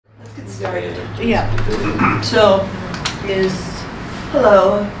Sorry. Yeah. So,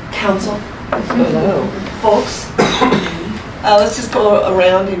 hello, council. Hello. Folks. Let's just go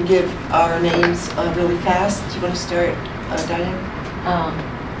around and give our names really fast. Do you want to start, Diane?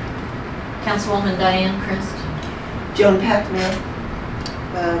 Councilwoman Diane Christ. Joan Packman.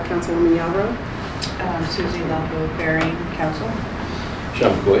 Councilwoman Yarrow. Susie Lombo Bearing, Council.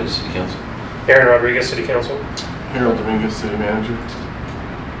 Sean McCoy, City Council. Aaron Rodriguez, City Council. Harold Dominguez, City Manager.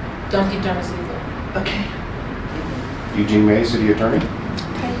 Duncan Donacizo. Okay. Eugene May, City Attorney.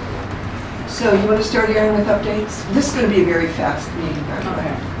 Okay. So you want to start, Aaron, with updates? This is going to be a very fast meeting, by the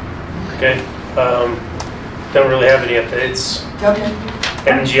way. Okay. Don't really have any updates. Okay.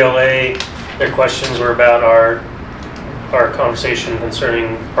 MGLA, their questions were about our conversation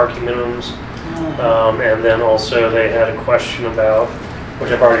concerning parking minimums. And then also they had a question about,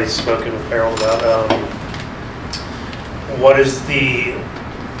 which I've already spoken with Harold about, what does the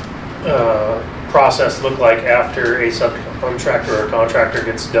process look like after a subcontractor or a contractor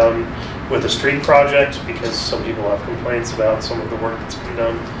gets done with a street project, because some people have complaints about some of the work that's been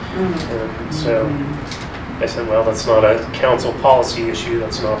done. And so I said, well, that's not a council policy issue,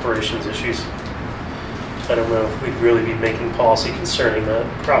 that's an operations issue. So I don't know if we'd really be making policy concerning that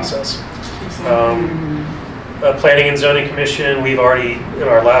process. Planning and Zoning Commission, we've already, in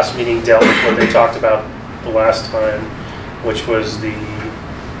our last meeting, dealt with what they talked about the last time, which was the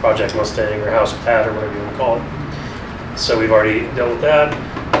Project Mustang or House Pad or whatever you want to call it. So we've already dealt with that.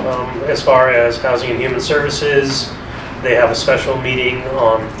 As far as Housing and Human Services, they have a special meeting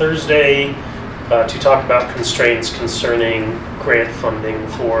on Thursday to talk about constraints concerning grant funding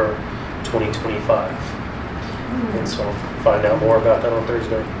for 2025. And so I'll find out more about that on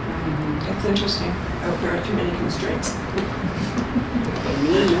Thursday. That's interesting. I hope there aren't too many constraints.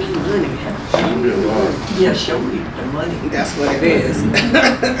 Money. Yeah, show me the money. That's what it is.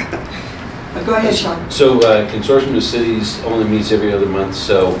 Go ahead, Sean. So Consortium of Cities only meets every other month,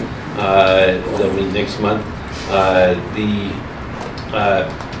 so they'll meet next month. The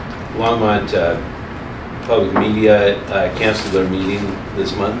Longmont Public Media canceled their meeting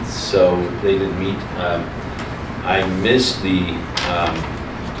this month, so they didn't meet. I missed the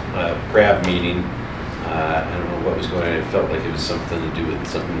PRAB meeting. I don't know what was going on. It felt like it was something to do with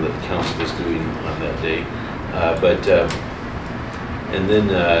something that the council was doing on that day. And then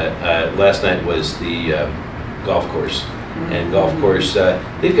last night was the golf course. And golf course,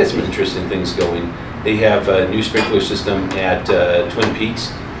 they've got some interesting things going. They have a new sprinkler system at Twin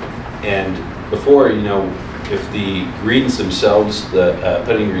Peaks. And before, you know, if the greens themselves, the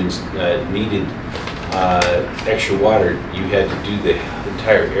putting greens needed extra water, you had to do the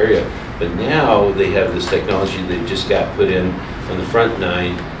entire area. But now they have this technology they just got put in on the front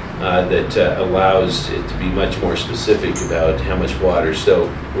nine that allows it to be much more specific about how much water. So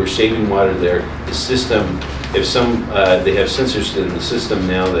we're saving water there. The system, if they have sensors in the system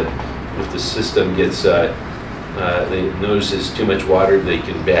now that if the system gets, they notices too much water, they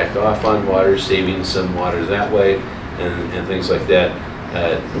can back off on water, saving some water that way, and things like that.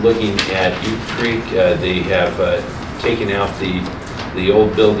 Looking at Ute Creek, they have taken out the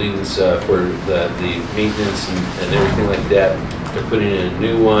old buildings for the maintenance and everything like that. They're putting in a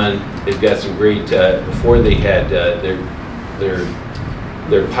new one. They've got some great, before they had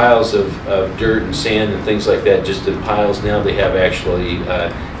their piles of dirt and sand and things like that just in piles. Now they have actually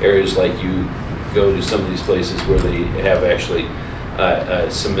areas like you go to some of these places where they have actually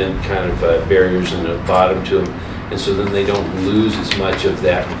cement kind of barriers in the bottom to them. And so then they don't lose as much of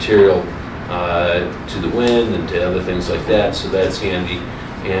that material to the wind and to other things like that, so that's handy.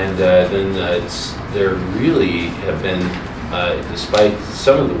 And then they really have been, despite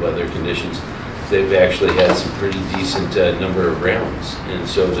some of the weather conditions, they've actually had some pretty decent number of rounds, and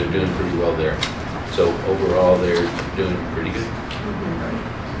so they're doing pretty well there. So overall, they're doing pretty good.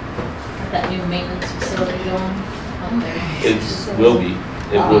 That new maintenance facility going up there? It will be.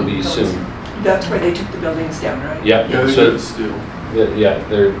 It will be soon. That's where they took the buildings down, right? Yeah. Yeah, they So got steel. yeah,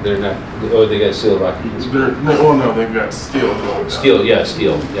 they're not. Oh, they got seal of occupancy. No, they've got steel. Steel, yeah,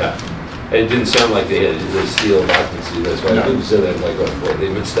 steel, yeah. It didn't sound like they had the steel of occupancy. That's why I couldn't say that. Like, oh boy, they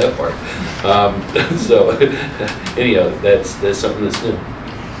missed that part. So anyhow, that's something that's new.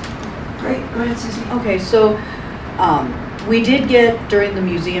 Great. Go ahead, Susie. Okay, so we did get, during the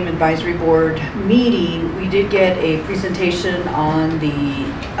Museum Advisory Board meeting, we did get a presentation on the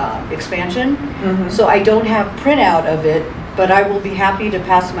expansion. So I don't have printout of it, but I will be happy to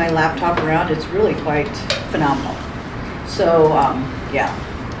pass my laptop around. It's really quite phenomenal. So yeah,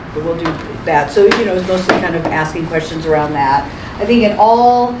 but we'll do that. So, you know, it's mostly kind of asking questions around that. I think in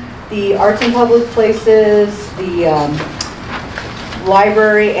all the arts and public places, the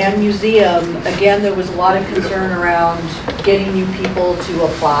library and museum, again, there was a lot of concern around getting new people to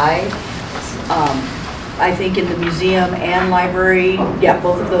apply. I think in the museum and library, yeah,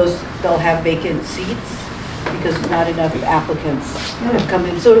 both of those, they'll have vacant seats because not enough applicants have come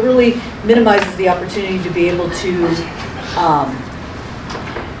in. So it really minimizes the opportunity to be able to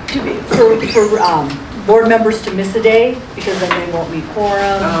for board members to miss a day because then they won't meet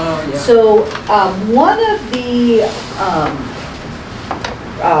quorum. So one of the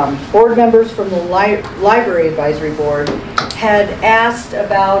board members from the Library Advisory Board had asked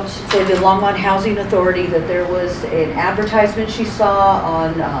about, for the Longmont Housing Authority, that there was an advertisement she saw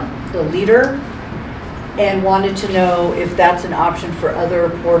on the Leader and wanted to know if that's an option for other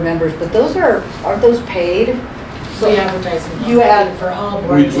board members. But those aren't those paid? We advertise them. You add for all We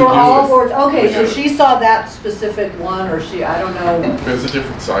boards. For all it. boards, okay, We so do. she saw that specific one, or I don't know. It's a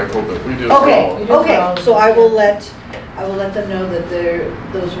different cycle, but we do it for all. Okay, do for all okay, of so them. I will let them know that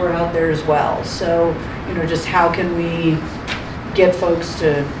those were out there as well. So, just how can we get folks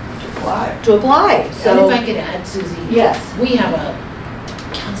to apply? And So, if I could add, Susie. yes. We have a,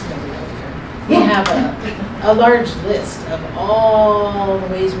 councilmember over here. We have a large list of all the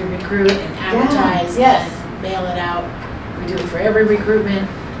ways we recruit and advertise yes. and mail it out. We do it for every recruitment.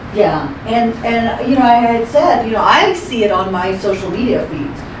 Yeah, and I had said, I see it on my social media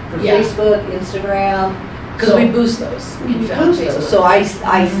feeds, for Yeah. Facebook, Instagram. Because we boost those. We in post those, Facebook. so I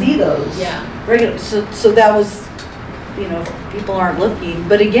see those. Yeah. Regular, so that was, people aren't looking,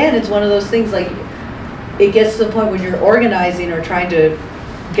 but again, it's one of those things like, it gets to the point when you're organizing or trying to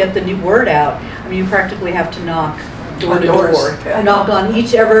get the new word out, I mean, you practically have to knock door to doors. door. Knock on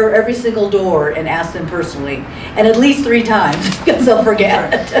every single door and ask them personally, and at least 3 times, because they'll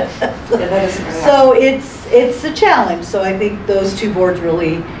forget. Yeah, that isn't gonna So it's a challenge, so I think those 2 boards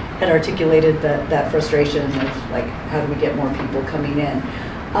really had articulated that frustration of like, how do we get more people coming in?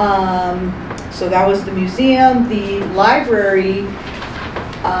 So that was the museum. The library,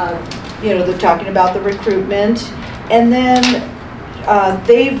 they're talking about the recruitment. And then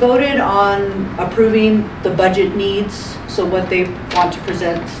they voted on approving the budget needs. So what they want to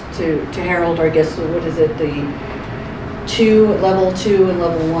present to Harold, or I guess, what is it, the level 2 and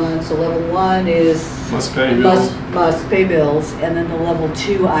level 1. So level 1 is Must pay bills. must pay bills, and then the level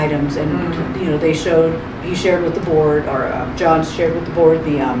 2 items, and he shared with the board, or John shared with the board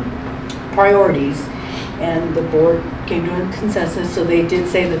the priorities, and the board came to a consensus. So they did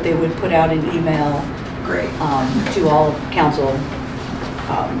say that they would put out an email Great. to all of council,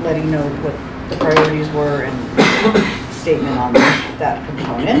 letting know what the priorities were and statement on that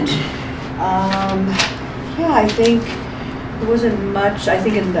component. Yeah, I think there wasn't much. I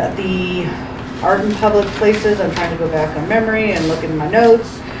think in the art and public places, I'm trying to go back on memory and look in my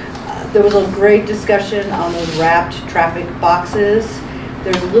notes. There was a great discussion on those wrapped traffic boxes.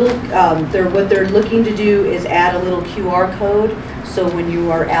 There's a little, what they're looking to do is add a little QR code. So when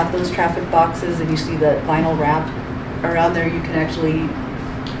you are at those traffic boxes and you see the vinyl wrap around there, you can actually.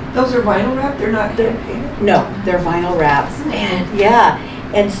 Those are vinyl wrap, they're not hand painted? No, they're vinyl wraps. And yeah,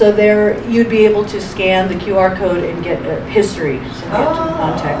 and so you'd be able to scan the QR code and get history, so get some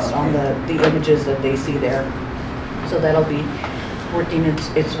context on the images that they see there. So that'll be working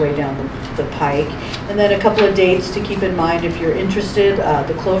its way down the pike. And then a couple of dates to keep in mind if you're interested.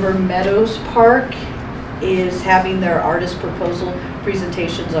 The Clover Meadows Park is having their artist proposal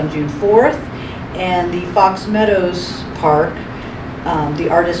presentations on June 4th. And the Fox Meadows Park, the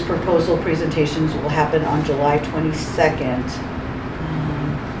artist proposal presentations will happen on July 22nd.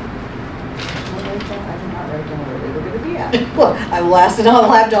 I did not write down where they were going to be at. Well, I will ask it,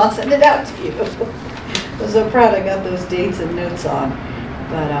 I'll have Dawn send it out to you. I'm so proud I got those dates and notes on.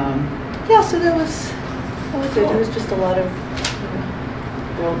 But yeah, so that was it. It was just a lot of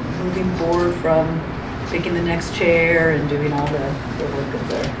moving forward from picking the next chair and doing all the work of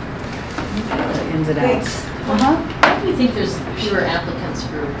the ins and outs. Why do you think there's fewer applicants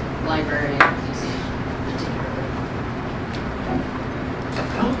for library and museum particularly? I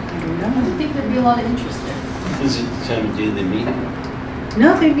don't I know. would think there'd be a lot of interest there. Is it the time of day they meet?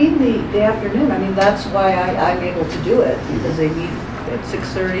 No, they meet in the afternoon. I mean, that's why I'm able to do it, because they meet at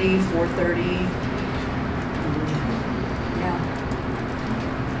 6:30, 4:30. Yeah.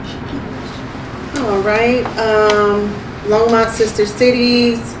 All right, Longmont Sister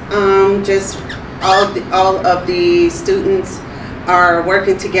Cities, just all of the students are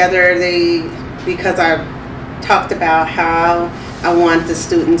working together. Because I talked about how I want the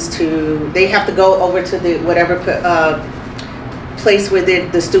students they have to go over to the whatever place where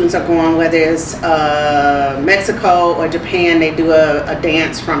the students are going, whether it's Mexico or Japan. They do a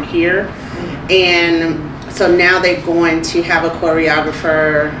dance from here, and So now they're going to have a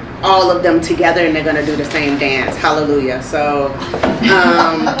choreographer, all of them together, and they're going to do the same dance. Hallelujah. So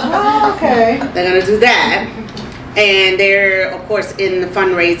Okay. they're going to do that. And they're, of course, in the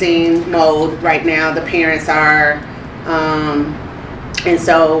fundraising mode right now. The parents are, and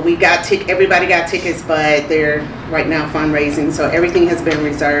so we got everybody got tickets, but they're right now fundraising. So everything has been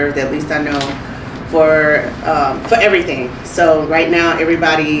reserved, at least I know, for everything. So right now,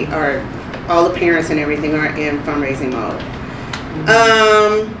 all the parents and everything are in fundraising mode.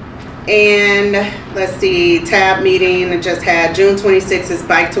 And let's see, tab meeting, I just had June 26th is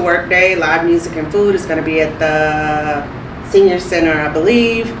Bike to Work Day, live music and food. It's going to be at the Senior Center, I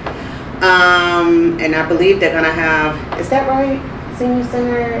believe. And I believe they're going to have, is that right? Senior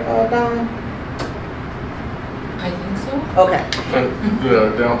Center, Dawn? I think so. Okay.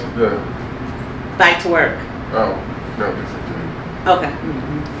 Down to the, Bike to Work. oh, no, different thing. Okay.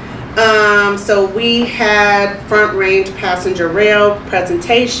 So we had front range passenger rail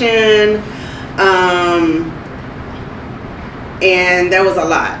presentation, and there was a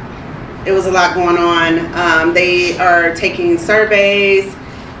lot. It was a lot going on. They are taking surveys.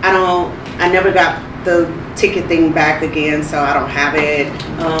 I never got the ticket thing back again, so I don't have it.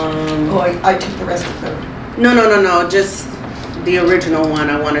 I took the rest of them. No, just the original one.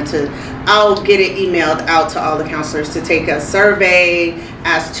 I'll get it emailed out to all the counselors to take a survey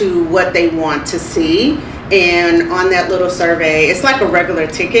as to what they want to see. And on that little survey, it's like a regular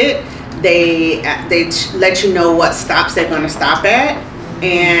ticket. They let you know what stops they're going to stop at.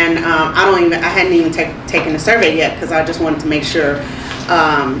 And I hadn't even taken the survey yet because I just wanted to make sure.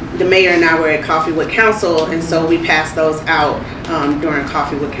 The mayor and I were at Coffee with Council, and so we passed those out during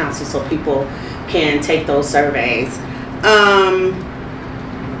Coffee with Council so people can take those surveys.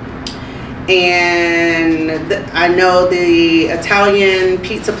 And I know the Italian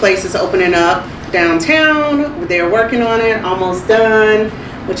pizza place is opening up downtown. They're working on it, almost done,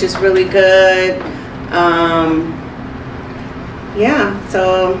 which is really good. Yeah,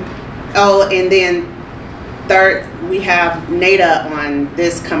 so, and then third, we have NADA on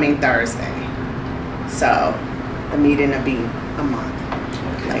this coming Thursday. So the meeting will be a month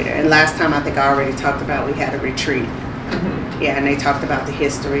later. And last time, I think I already talked about, we had a retreat. Yeah, and they talked about the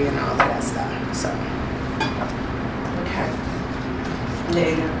history and all of that stuff. So, Okay.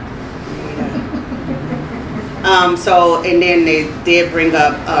 Later. So, and then they did bring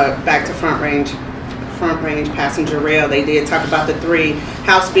up back to front range passenger rail. They did talk about the 3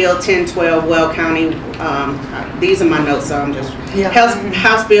 House Bill 1012, Well County. These are my notes, so I'm just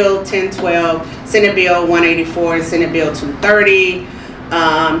House Bill 1012, Senate Bill 184, and Senate Bill 230.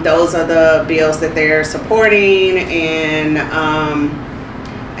 Those are the bills that they're supporting, and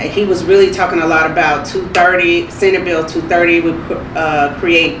he was really talking a lot about 230. Senate Bill 230 would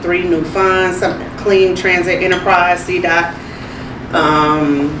create 3 new funds: Clean Transit Enterprise (CDOT),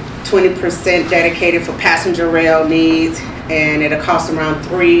 20% dedicated for passenger rail needs, and it'll cost around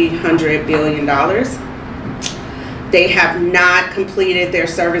 $300 billion. They have not completed their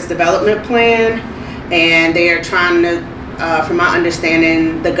service development plan, and they are trying to. From my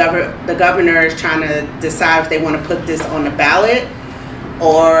understanding, the governor is trying to decide if they want to put this on the ballot,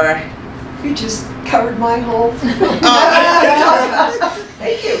 or You just covered my whole.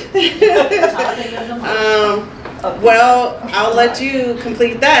 Thank you. Well, I'll let you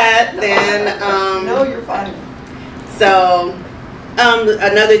complete that then. No, you're fine. So,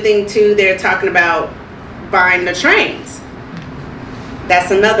 another thing too, they're talking about buying the trains. That's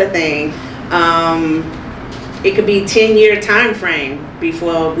another thing. It could be 10-year time frame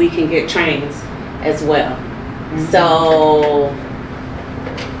before we can get trains as well. So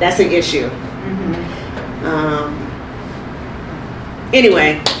that's an issue.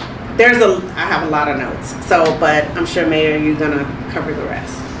 Anyway, I have a lot of notes. So, but I'm sure Mayor, you're gonna cover the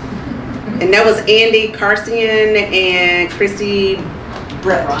rest. And that was Andy Carcian and Chrissy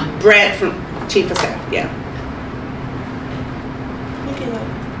Brett from Chief of Staff. Yeah.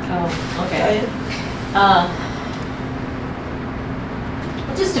 Oh, okay.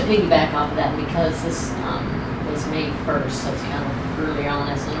 Just to piggyback off of that, because this was May 1st, so it's kind of early on,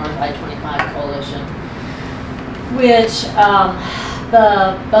 as the North I-25 Coalition, which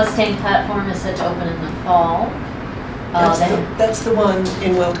the bus tank platform is set to open in the fall. That's the one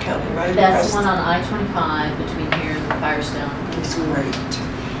in Weld County, right? That's the one on I-25 between here and Firestone. It's great.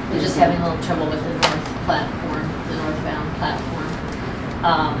 They're just having a little trouble with the northbound platform.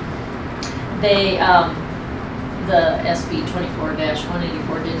 The SB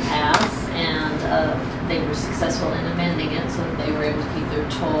 24-184 didn't pass, and they were successful in amending it so that they were able to keep their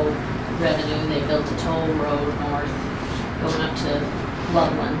toll revenue. They built a toll road north going up to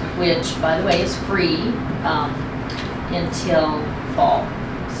Loveland, which, by the way, is free until fall.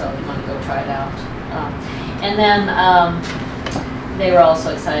 So if you want to go try it out. And then they were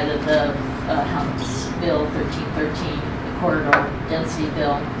also excited the House Bill 1313, the corridor density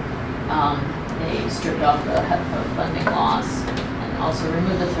bill. They stripped off the HEDFA funding laws and also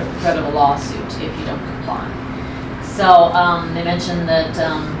removed the threat of a lawsuit if you don't comply. So they mentioned that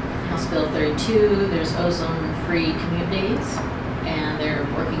House Bill 32, there's ozone-free commute days, and they're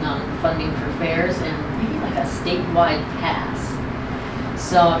working on funding for fares and maybe like a statewide pass.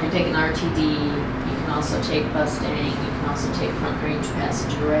 So if you're taking RTD, you can also take Mustang, you can also take Front Range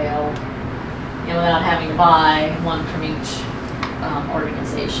Passenger Rail, and without having to buy one from each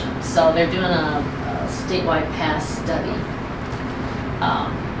organization. So they're doing a statewide pass study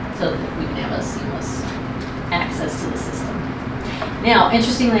so that we can have a seamless access to the system. Now,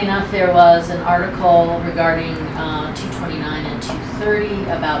 interestingly enough, there was an article regarding 229 and 230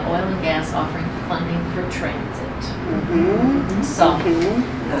 about oil and gas offering funding for transit. So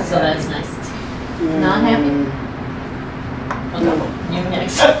that's nice. Not happy? Well, no, you're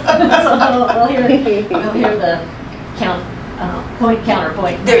next. So we'll hear the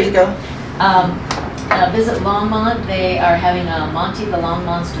counterpoint. There you go. Visit Longmont. They are having a Monty the Long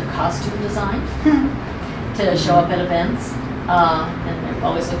Monster costume design to show up at events. And they're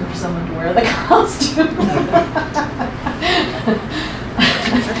always looking for someone to wear the costume. I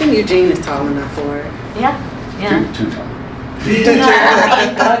think Eugene is tall enough for it. Yeah. Too tall.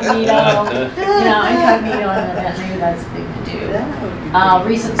 Incognito. Incognito on an event. Maybe that's big to do.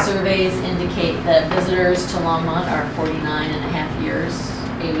 Recent surveys indicate that visitors to Longmont are 49.5 years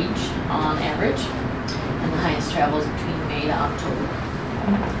age on average, and the highest travel is between May to October.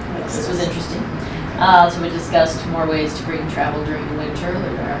 This was interesting. So we discussed more ways to bring travel during the winter.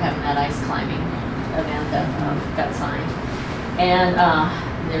 They're having that ice climbing event that got signed. And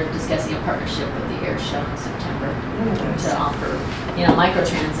they're discussing a partnership with the air show in September to offer,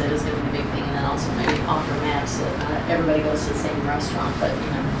 microtransit is going to be a big thing, and then also maybe offer maps so that not everybody goes to the same restaurant, but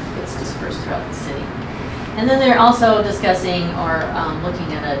it's dispersed throughout the city. And then they're also discussing or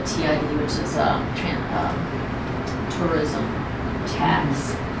looking at a TID, which is a tourism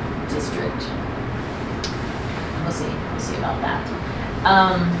tax district. We'll see about that.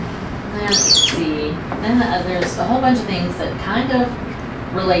 Let's see. Then there's a whole bunch of things that kind of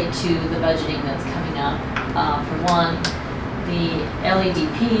relate to the budgeting that's coming up. For one, the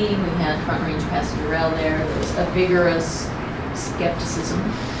LEDP, we had Front Range Passenger Rail there. There was a vigorous skepticism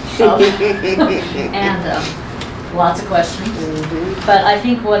and lots of questions. But I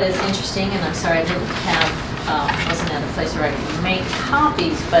think what is interesting, and I'm sorry I wasn't at a place where I could make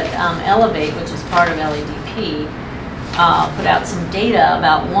copies, but Elevate, which is part of LEDP, put out some data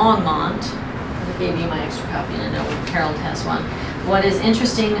about Longmont. I gave you my extra copy, and I know Harold has one. What is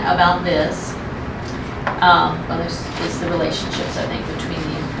interesting about this, is the relationships, I think, between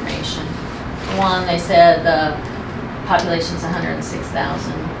the information. One, they said the population's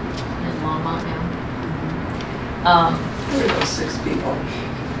 106,000 in Longmont now. There are those 6 people.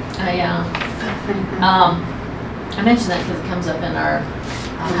 Yeah. I mentioned that because it comes up in our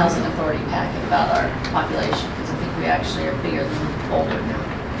housing authority packet about our population, because I think we actually are bigger than Boulder now,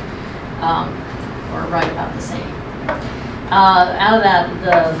 or right about the same. Out of that,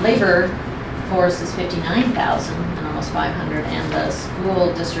 the labor force is 59,000 and almost 500, and the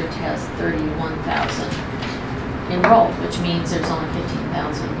school district has 31,000 enrolled, which means there's only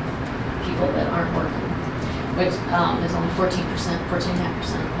 15,000 people that aren't working, which is only 14.5% of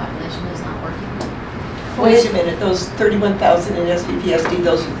the population is not working. Wait a minute, those 31,000 in SPPSD,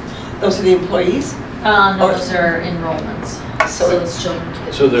 those are the employees? No, those are enrollments. So it's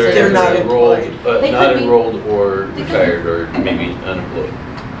children. So they're not enrolled, employed. They not could be. enrolled or retired or maybe unemployed.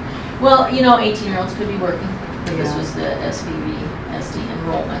 Well, 18-year-olds could be working, but this Yeah. was the SPV-SD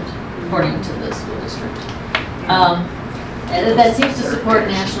enrollment, according to the school district. That seems to support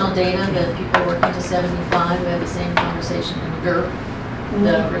national data that people are working to 75. We had the same conversation in GERP,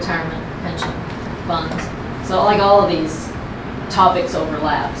 the retirement pension funds. So like all of these topics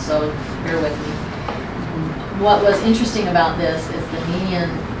overlap, so bear with me. What was interesting about this is the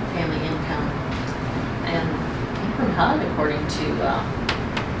median family income, and from HUD, according to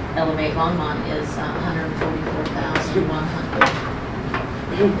Elevate Longmont, is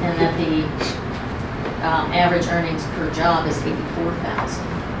 144,100, and that the average earnings per job is 84,000,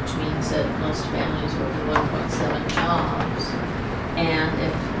 which means that most families work in 1.7 jobs, and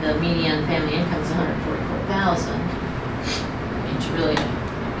if the median family income is 144,000, that means you really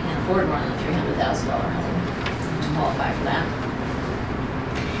can't afford more than a $300,000 home qualify for that.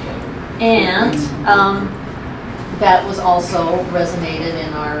 And that was also resonated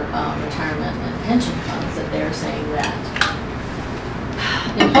in our retirement and pension funds, that they're saying that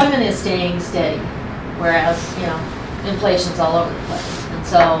employment is staying steady, whereas, inflation's all over the place. And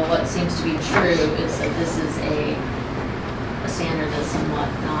so what seems to be true is that this is a standard that's somewhat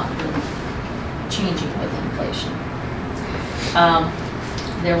not really changing with inflation.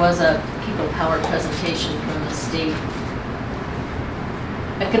 There was a people power presentation from the state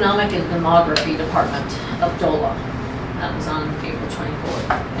Economic and Demography Department of DOLA. That was on April 24th.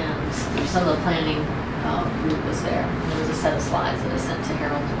 And some of the planning group was there. There was a set of slides that I sent to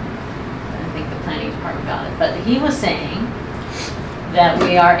Harold. I think the planning department got it. But he was saying that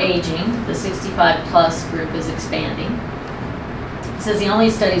we are aging. The 65 plus group is expanding. He says he only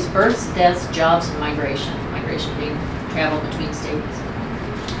studies births, deaths, jobs, and migration. Migration being travel between states.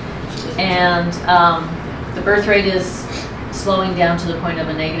 And the birth rate is slowing down to the point of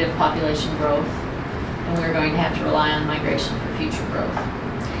a negative population growth, and we're going to have to rely on migration for future growth.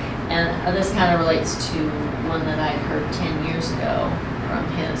 And this kind of relates to one that I had heard 10 years ago from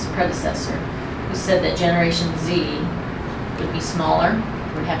his predecessor, who said that Generation Z would be smaller,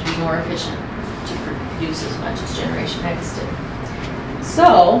 would have to be more efficient to produce as much as Generation X did.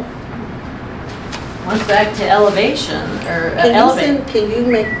 So, once back to elevation, or elevate.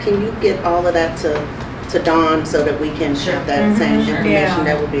 Can you get all of that to Dawn so that we can have that same information? Yeah.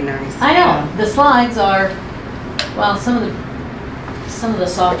 That would be nice. I know, the slides are, well, some of the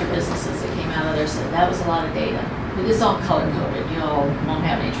softer businesses that came out of there said that was a lot of data. But it's all color coded, you won't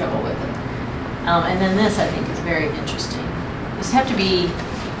have any trouble with it. And then this, I think, is very interesting. You just have to be,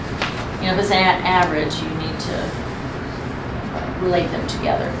 if it's average, you need to relate them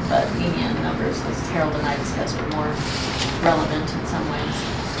together. But median numbers, as Harold and I discussed, were more relevant in some ways.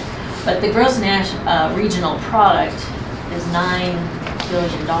 But the gross regional product is $9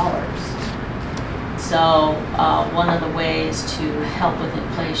 billion. So one of the ways to help with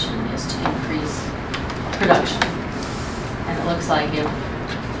inflation is to increase production. And it looks like if,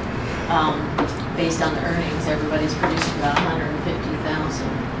 based on the earnings, everybody's producing about $150,000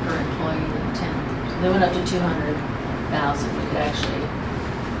 per employee in the town. So they went up to $200,000. We could actually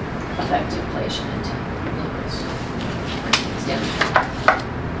affect inflation in town. It's down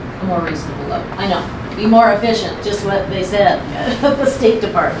a more reasonable level. I know, be more efficient, just what they said at the State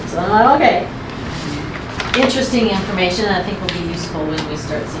Department. So I'm like, okay. Interesting information, and I think will be useful when we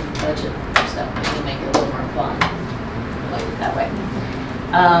start seeing budget stuff. Maybe make it a little more fun, like it that way.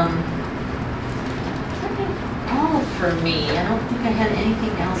 I think all for me. I don't think I had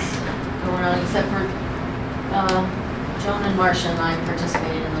anything else going on except for Joan and Marcia and I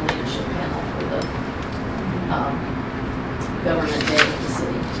participated in the leadership panel for the government day of the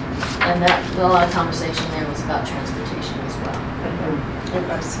city. And a lot of conversation there was about transportation as well. It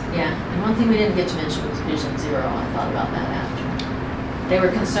was. Yeah, and one thing we didn't get to mention was Vision Zero. I thought about that after. They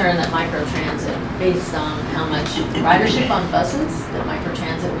were concerned that microtransit, based on how much ridership on buses, that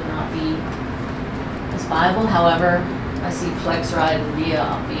microtransit would not be as viable. However, I see FlexRide and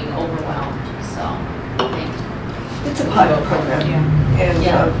Via being overwhelmed, so I think it's a pilot program.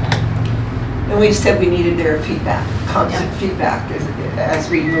 Yeah. And we said we needed their feedback, constant feedback as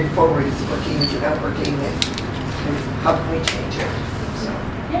we move forward. Is it working? Is it not working? And how can we change it? So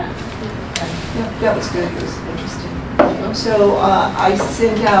yeah, that was good. It was interesting. So I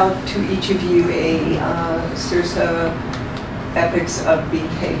sent out to each of you a SIRSA Ethics of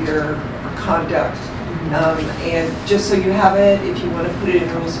Behavior Conduct, and just so you have it, if you want to put it in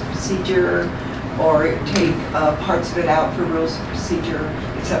rules of procedure or take parts of it out for rules of procedure,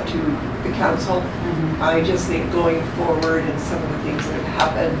 it's up to the council. I just think going forward, and some of the things that have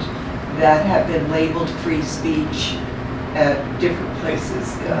happened that have been labeled free speech at different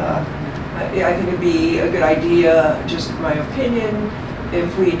places, I think it'd be a good idea, just my opinion,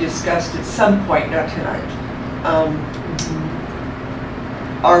 if we discussed at some point, not tonight,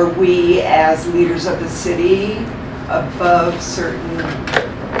 are we as leaders of the city above certain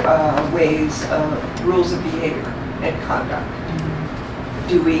ways of rules of behavior and conduct?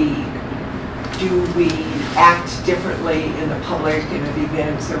 Do we act differently in the public, in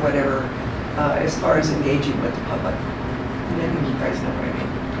events or whatever, as far as engaging with the public? And I think you guys know what I mean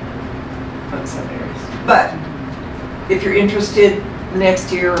on some areas. But if you're interested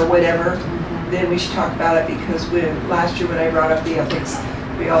next year or whatever, then we should talk about it, because last year when I brought up the ethics,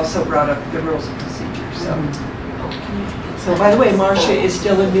 we also brought up the rules of procedure. So by the way, Marcia is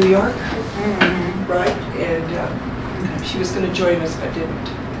still in New York, right? And she was going to join us but didn't.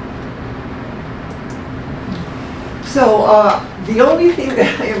 So The only thing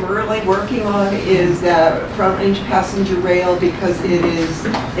that I am really working on is front range passenger rail, because it is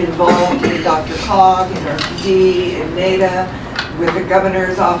involved in Dr. Cog, in RPD, in NADA, with the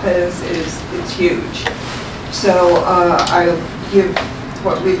governor's office. It's huge. So I'll give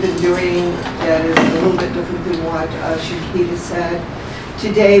what we've been doing that is a little bit different than what Shakita said.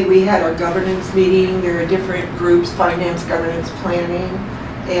 Today we had our governance meeting. There are different groups, finance, governance, planning,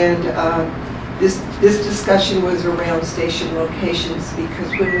 and this discussion was around station locations, because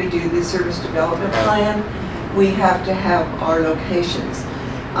when we do the service development plan, we have to have our locations.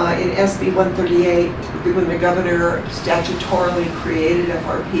 In SB 138, when the governor statutorily created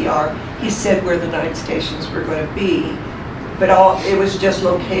FRPR, he said where the 9 stations were going to be, but it was just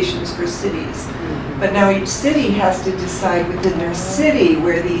locations for cities. But now each city has to decide within their city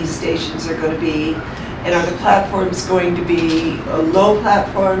where these stations are going to be, and are the platforms going to be low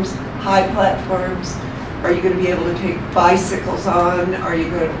platforms, high platforms? Are you going to be able to take bicycles on? Are you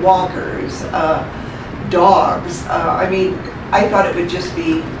going to walkers, dogs? I mean, I thought it would just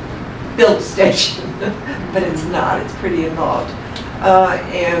be build a station, but it's not. It's pretty involved.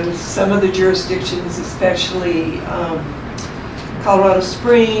 And some of the jurisdictions, especially Colorado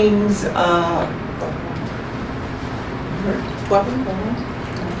Springs,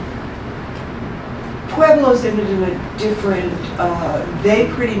 Pueblo's in a different, they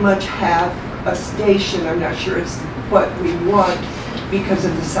pretty much have a station. I'm not sure it's what we want because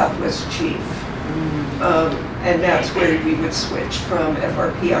of the Southwest Chief. And that's where we would switch from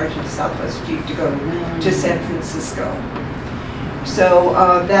FRPR to the Southwest Chief to go to San Francisco. So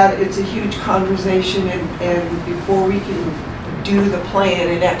it's a huge conversation, and before we can do the plan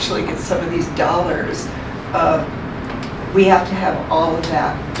and actually get some of these dollars, we have to have all of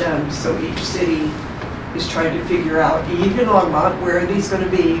that done. So each city is trying to figure out, even Longmont, where are these going to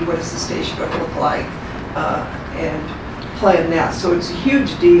be, what is the station going to look like, and plan that. So it's a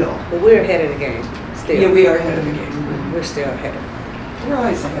huge deal. But we're ahead of the game still. Yeah, we are ahead of the game. We're still ahead. We're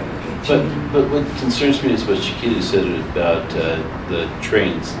always ahead of the game. But what concerns me is what Shakita said about the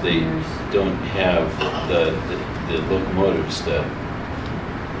trains. They don't have the locomotives to.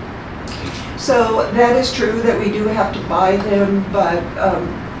 So that is true that we do have to buy them, but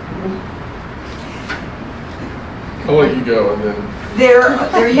I'll let you go and then.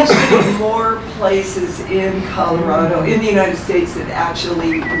 there used to be more places in Colorado, in the United States, that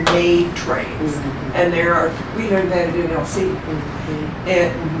actually made trains. And we learned that at NLC.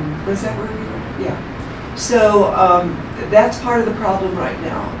 And was that where we learned? Yeah. So that's part of the problem right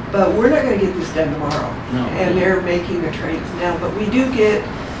now. But we're not going to get this done tomorrow. No. And they're making the trains now. But we do get,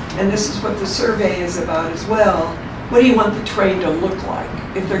 and this is what the survey is about as well, what do you want the train to look like?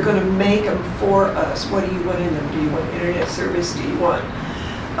 If they're going to make them for us, what do you want in them? Do you want internet service? Do you want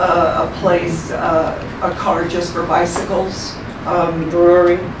a place, a car just for bicycles?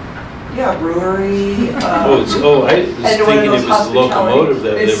 Brewery. Yeah, brewery. I was thinking it was the locomotive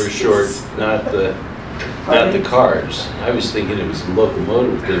that they were It's- short, not the cars. I was thinking it was the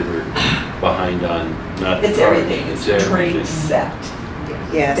locomotive they were behind on, not the It's cars. everything. It's the train everything. set.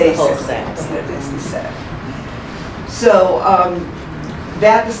 Yeah, it's the whole Basically, set. it's the set. So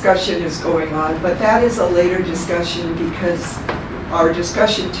that discussion is going on, but that is a later discussion, because our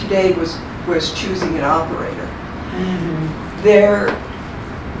discussion today was choosing an operator.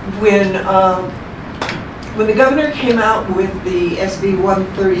 When the governor came out with the SB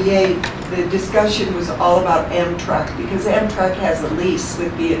 138, the discussion was all about Amtrak, because Amtrak has a lease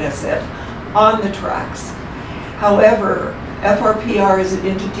with BNSF on the tracks. However, FRPR is an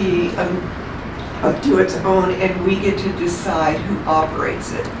entity to its own, and we get to decide who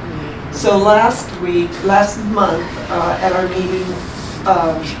operates it. So last month, at our meeting,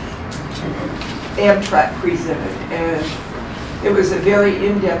 Amtrak presented, and it was a very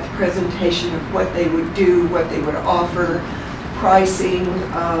in-depth presentation of what they would do, what they would offer, pricing.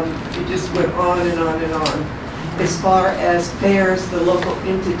 It just went on and on and on. As far as fares, the local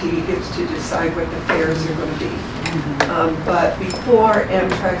entity gets to decide what the fares are going to be. But before,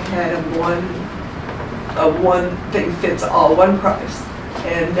 Amtrak had a one thing fits all, one price.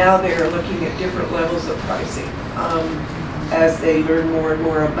 And now they're looking at different levels of pricing as they learn more and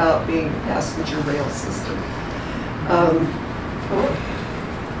more about being a passenger rail system.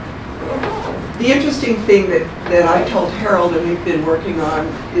 The interesting thing that I told Harold and we've been working on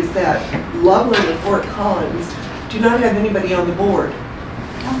is that Loveland and Fort Collins do not have anybody on the board.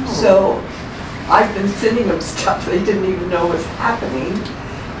 So I've been sending them stuff they didn't even know was happening.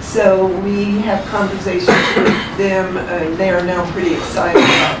 So we have conversations with them, and they are now pretty excited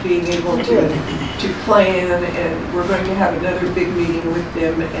about being able to plan, and we're going to have another big meeting with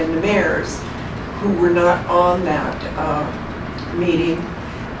them and the mayors who were not on that meeting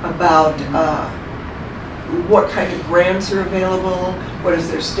about what kind of grants are available, what is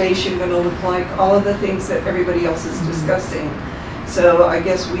their station going to look like, all of the things that everybody else is discussing. So I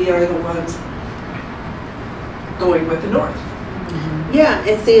guess we are the ones going with the North. Yeah,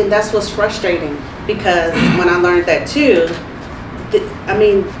 and see, and that's what's frustrating, because when I learned that too, I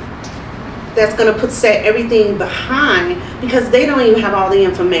mean, that's going to set everything behind, because they don't even have all the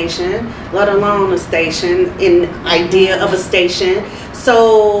information, let alone a station, an idea of a station.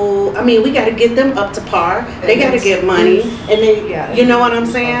 So, I mean, we got to get them up to par. They got to get money, and they, you know what I'm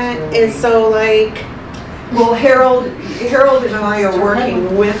saying? And so, like, well, Harold and I are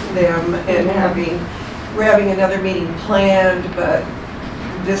working with them and we're having another meeting planned, but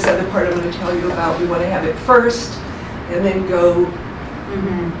this other part I'm going to tell you about, we want to have it first and then go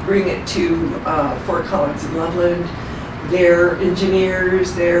bring it to Fort Collins and Loveland, their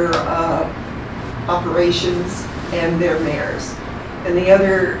engineers, their operations, and their mayors. And the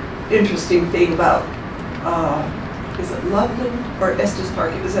other interesting thing about, is it Loveland or Estes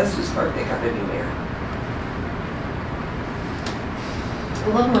Park? It was Estes Park, they got a new mayor.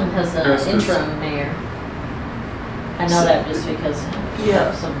 Loveland has an interim mayor. I know that just because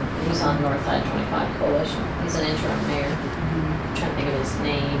he's on North Side 25 Coalition. He's an interim mayor. I'm trying to think of his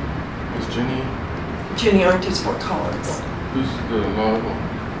name. Is Jenny Arndt is Fort Collins. Who's the law?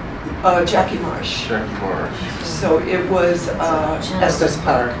 Jackie Marsh. Jackie Marsh. So it was Estes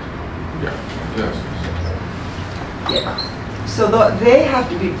Park. Yeah, yes. Yeah. So they have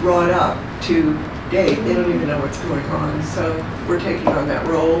to be brought up to date. They don't even know what's going on. So we're taking on that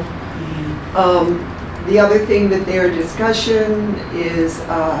role. The other thing that their discussion is,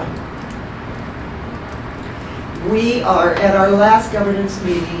 we are at our last governance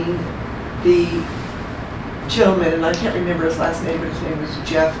meeting, the gentleman, and I can't remember his last name, but his name was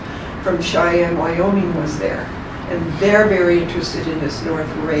Jeff, from Cheyenne, Wyoming, was there. And they're very interested in this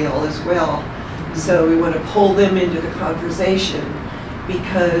North Rail as well. So we want to pull them into the conversation,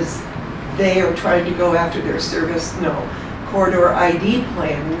 because they are trying to go after their corridor ID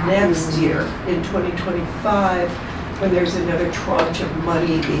plan next year in 2025, when there's another tranche of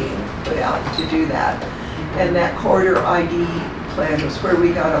money being put out to do that. And that corridor ID plan was where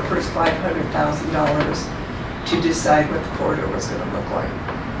we got our first $500,000 to decide what the corridor was going to look like.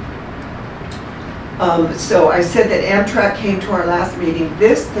 So I said that Amtrak came to our last meeting.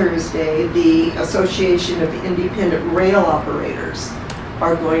 This Thursday, the Association of Independent Rail Operators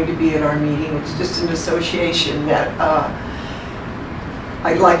are going to be at our meeting. It's just an association that,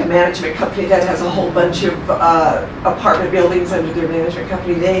 like a management company that has a whole bunch of apartment buildings under their management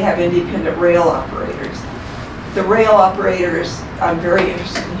company. They have independent rail operators. The rail operators, I'm very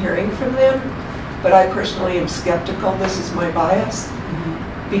interested in hearing from them, but I personally am skeptical. This is my bias,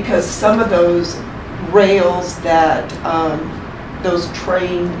 because some of those rails that those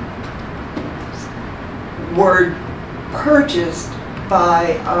trains were purchased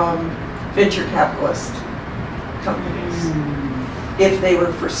by venture capitalist companies. If they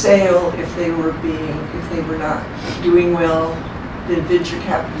were for sale, if they were not doing well, then venture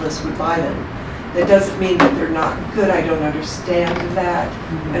capitalists would buy them. That doesn't mean that they're not good. I don't understand that,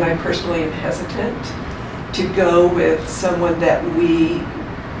 and I personally am hesitant to go with someone that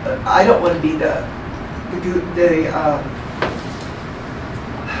I don't want to be the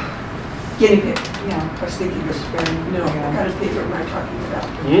guinea pig. Yeah. I was thinking of No, what kind of pig am I talking about?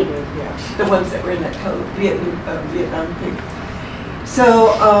 The ones that were in that code, Vietnam pig.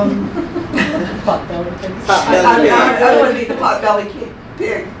 So, Potbelly pigs. I don't want to be the potbelly pig.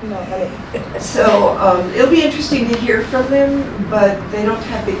 So it'll be interesting to hear from them, but they don't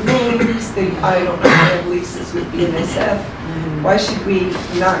have big names. I don't know if they have leases with BNSF. Why should we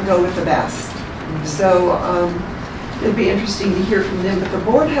not go with the best? So it'll be interesting to hear from them, but the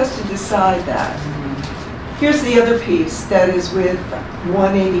board has to decide that. Here's the other piece that is with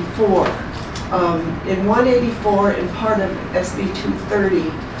 184. In 184 and part of SB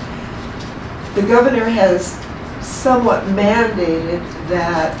 230, the governor has somewhat mandated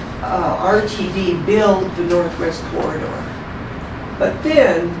that RTD build the Northwest Corridor. But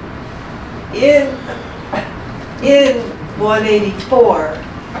then in 184,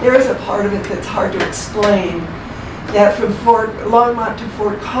 there is a part of it that's hard to explain, that from Longmont to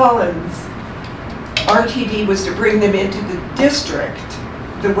Fort Collins, RTD was to bring them into the district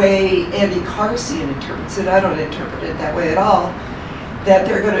the way Andy Carsian interprets it. I don't interpret it that way at all. That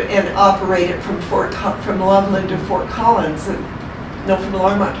they're going to operate it from Loveland to Fort Collins, from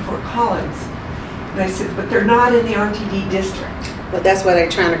Longmont to Fort Collins. And I said, but they're not in the RTD district. But that's why they're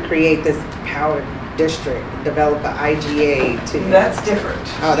trying to create this power district, develop an IGA to. That's different.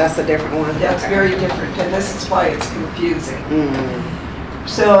 Oh, that's a different one. That's Okay. very different, and this is why it's confusing. Mm.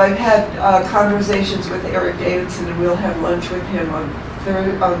 So I've had conversations with Eric Davidson, and we'll have lunch with him on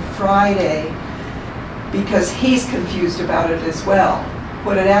Friday, because he's confused about it as well.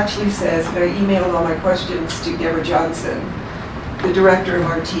 What it actually says, and I emailed all my questions to Deborah Johnson, the director of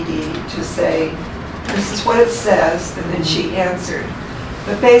RTD, to say, this is what it says, and then she answered.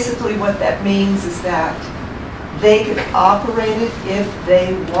 But basically what that means is that they can operate it if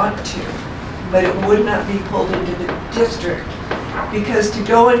they want to, but it would not be pulled into the district. Because to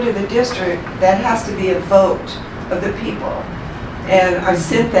go into the district, that has to be a vote of the people. And I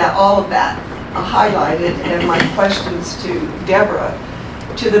sent that, all of that, highlighted, and my questions to Deborah,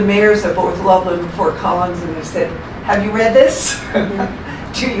 to the mayors of both Loveland and Fort Collins, and I said, have you read this?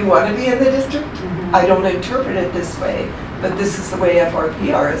 Do you want to be in the district? I don't interpret it this way, but this is the way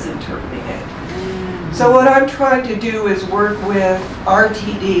FRPR is interpreting it. So what I'm trying to do is work with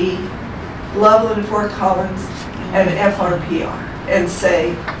RTD, Loveland and Fort Collins, and FRPR, and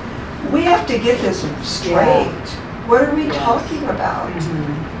say, we have to get this straight. What are we talking about?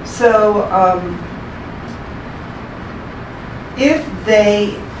 So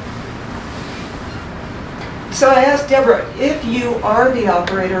so I asked Deborah, if you are the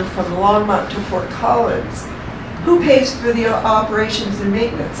operator from Longmont to Fort Collins, who pays for the operations and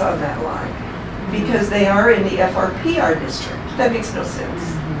maintenance on that line? Because they are in the FRPR district. That makes no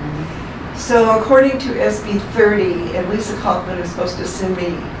sense. So according to SB 30, and Lisa Kaufman is supposed to send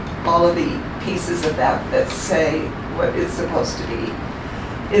me all of the pieces of that say what it's supposed to be,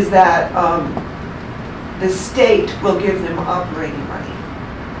 is that the state will give them operating money.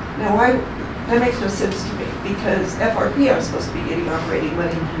 Now, that makes no sense to me, because FRPR is supposed to be getting operating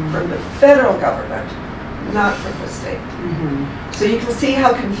money from the federal government, not from the state. So you can see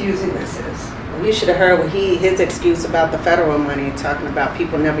how confusing this is. You should have heard what his excuse about the federal money, talking about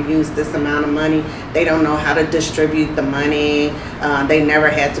people never use this amount of money. They don't know how to distribute the money. They never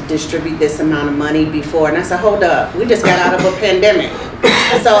had to distribute this amount of money before. And I said, hold up, we just got out of a pandemic.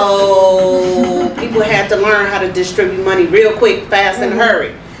 So people had to learn how to distribute money real quick, fast, and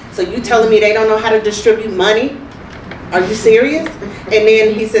hurry. So you telling me they don't know how to distribute money? Are you serious? And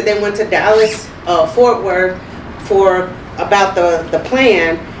then he said they went to Dallas, Fort Worth about the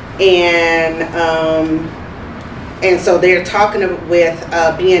plan. And so they're talking with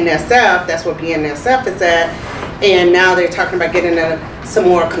BNSF. That's where BNSF is at, and now they're talking about getting some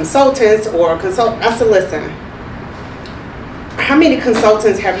more consultants or consult. I said, listen, how many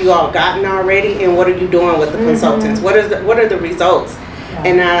consultants have you all gotten already, and what are you doing with the consultants? What are the results?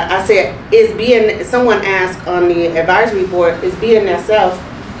 And I said, someone asked on the advisory board, is BNSF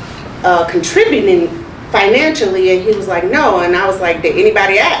contributing financially? And he was like, no. And I was like, did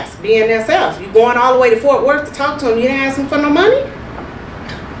anybody ask BNSF? You going all the way to Fort Worth to talk to him, you didn't ask him for no money?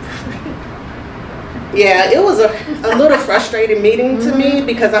 Yeah, it was a little frustrating meeting to me,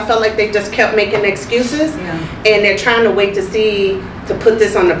 because I felt like they just kept making excuses, and they're trying to wait to put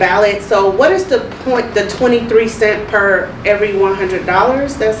this on the ballot. So what is the point, the 23 cents per every $100?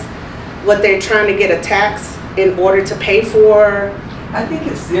 That's what they're trying to get a tax in order to pay for? I think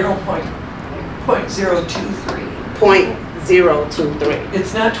it's 0.023. 0.023.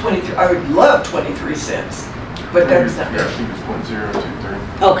 It's not 23. I would love 23 cents, but that's not. Yeah, I think it's 0.023.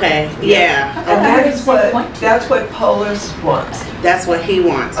 Okay, yeah. And that's what Polis wants. That's what he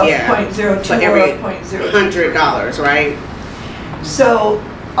wants, A yeah. 0.02 For or every a 0.02. $100, right? So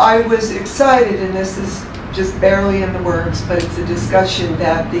I was excited, and this is just barely in the works, but it's a discussion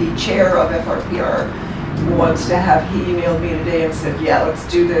that the chair of FRPR wants to have. He emailed me today and said, yeah, let's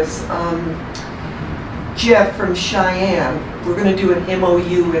do this. Jeff from Cheyenne, we're going to do an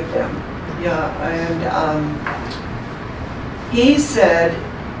MOU with them. Yeah, and he said,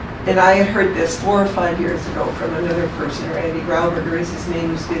 and I had heard this 4 or 5 years ago from another person, Randy Grauberger is his name,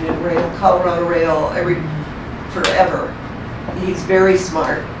 who's been in rail, Colorado Rail, forever. He's very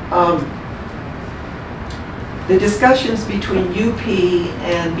smart. The discussions between UP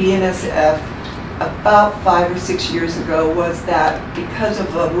and BNSF about 5 or 6 years ago was that because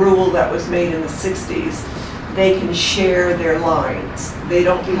of a rule that was made in the 60s, they can share their lines. They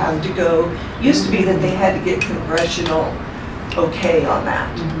don't have to go, used to be that they had to get congressional okay on that,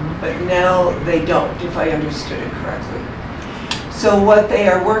 but now they don't, if I understood it correctly. So what they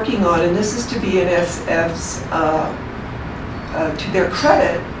are working on, and this is to BNSF's, to their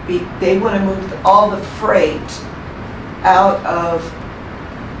credit, they want to move all the freight out of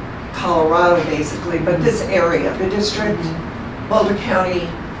Colorado, basically, but this area, the district, Boulder County,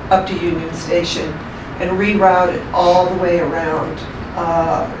 up to Union Station, and reroute it all the way around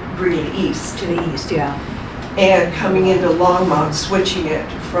Greeley East. To the east, yeah. And coming into Longmont, switching it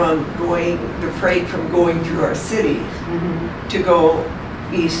from going, the freight from going through our city to go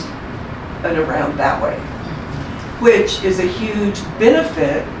east and around that way, which is a huge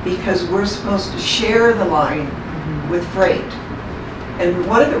benefit because we're supposed to share the line with freight. And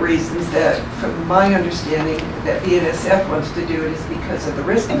one of the reasons that, from my understanding, that BNSF wants to do it is because of the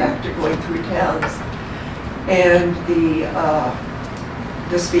risk factor going through towns and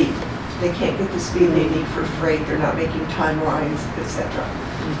the speed. They can't get the speed they need for freight. They're not making timelines, etc.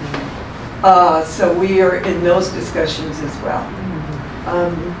 So we are in those discussions as well.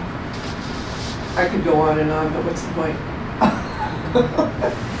 I could go on and on, but what's the point?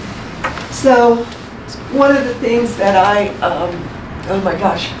 So one of the things that I, oh my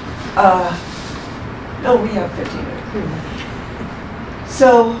gosh, no, we have 15 minutes.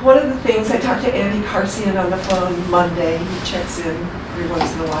 So one of the things, I talked to Andy Carcian on the phone Monday. He checks in every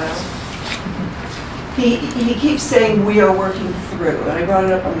once in a while. He keeps saying we are working through, and I brought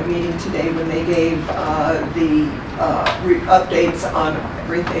it up on the meeting today when they gave the updates on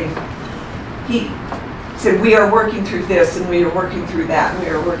everything. He said we are working through this and we are working through that and we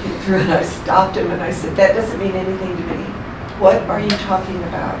are working through, and I stopped him and I said, that doesn't mean anything to me. What are you talking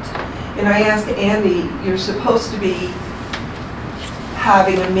about? And I asked Andy, you're supposed to be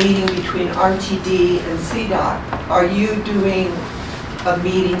having a meeting between RTD and CDOT. Are you doing a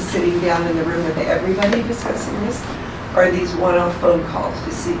meeting sitting down in the room with everybody discussing this? Or are these one-off phone calls to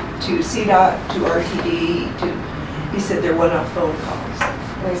CDOT, to RTD, he said they're one-off phone calls.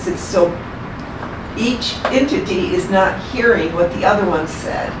 And I said, so each entity is not hearing what the other one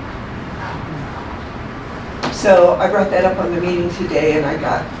said. So I brought that up on the meeting today and I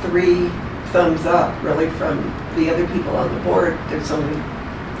got 3 thumbs up really from the other people on the board. There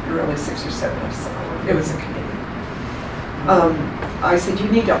were only 6 or 7 of us. It was a committee. I said, you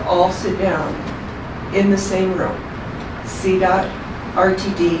need to all sit down in the same room. CDOT,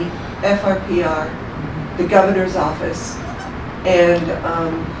 RTD, FRPR, the governor's office, and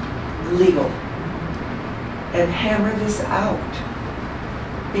legal. And hammer this out.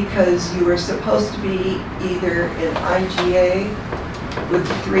 Because you are supposed to be either an IGA with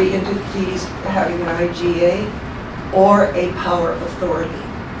the 3 entities having an IGA or a power of authority.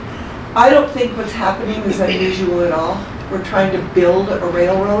 I don't think what's happening is unusual at all. We're trying to build a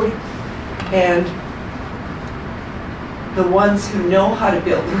railroad, and the ones who know how to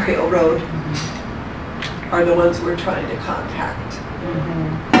build the railroad are the ones we're trying to contact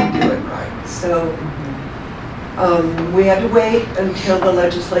and do it right. So we had to wait until the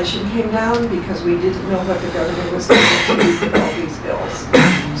legislation came down because we didn't know what the governor was going to do with all these bills.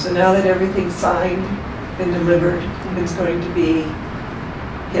 So now that everything's signed and delivered, it's going to be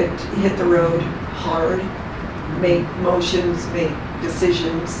hit the road hard, make motions, make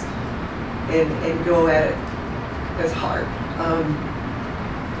decisions, and go at it as hard.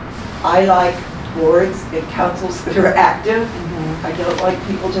 I like boards and councils that are active. I don't like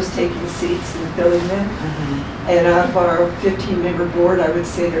people just taking seats and filling them. And out of our 15-member board, I would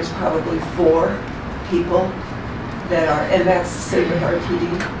say there's probably 4 people that are, and that's the same with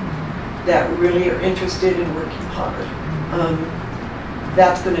RTD, that really are interested in working hard.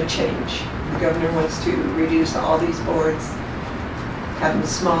 That's going to change. The governor wants to reduce all these boards, have them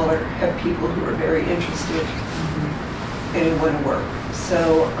smaller, have people who are very interested and who want to work.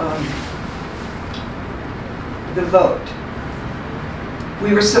 So the vote.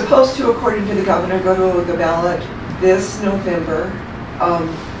 We were supposed to, according to the governor, go to the ballot this November.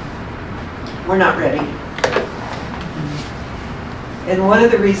 We're not ready. And one of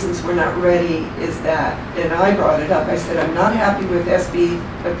the reasons we're not ready is that, and I brought it up, I said I'm not happy with SB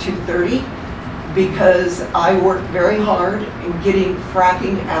 230 because I worked very hard in getting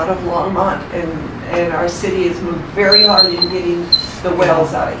fracking out of Longmont, and our city has moved very hard in getting the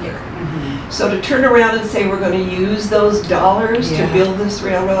wells out of here. So to turn around and say we're going to use those dollars to build this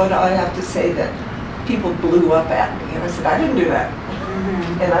railroad, I have to say that people blew up at me. And I said, I didn't do that.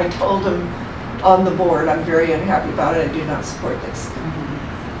 And I told them on the board, I'm very unhappy about it. I do not support this.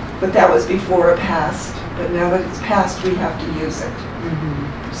 But that was before it passed. But now that it's passed, we have to use it.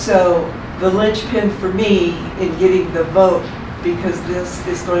 So the linchpin for me in getting the vote, because this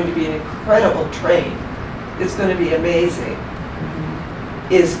is going to be an incredible train, it's going to be amazing,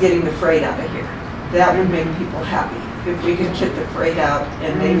 is getting the freight out of here. That would make people happy if we could get the freight out,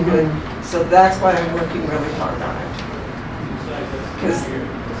 and they would. So that's why I'm working really hard on it, because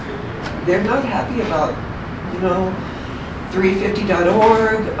they're not happy about,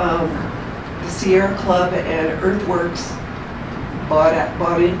 350.org, the Sierra Club and Earthworks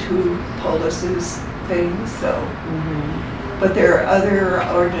bought into Polis's thing. So But there are other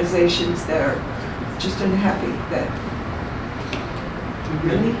organizations that are just unhappy that,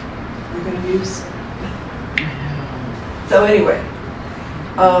 really, we're gonna use. So anyway,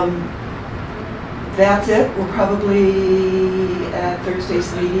 that's it. We're probably at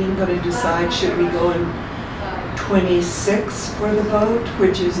Thursday's meeting going to decide should we go in 26 for the vote,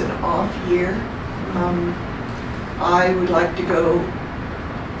 which is an off year. I would like to go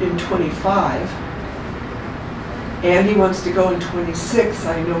in 25. Andy wants to go in 26.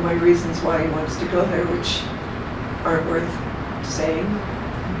 I know my reasons why he wants to go there, which aren't worth saying.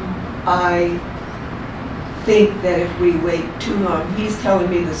 I think that if we wait too long, he's telling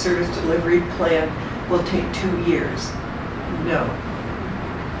me the service delivery plan will take 2 years. No,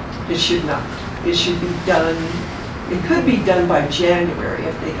 it should not. It should be done, it could be done by January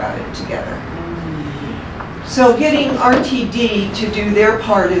if they got it together. So getting RTD to do their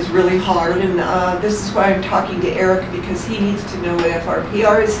part is really hard, and this is why I'm talking to Eric, because he needs to know what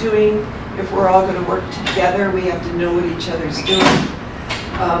FRPR is doing. If we're all going to work together, we have to know what each other's doing.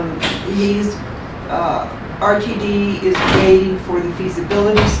 RTD is waiting for the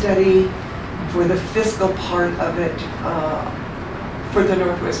feasibility study for the fiscal part of it for the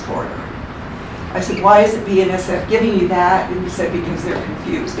Northwest Corridor. I said, why isn't BNSF giving you that? And he said, because they're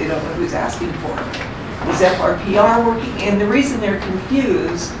confused. They don't know who's asking for it. Is FRPR working? And the reason they're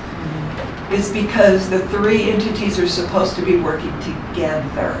confused is because the 3 entities are supposed to be working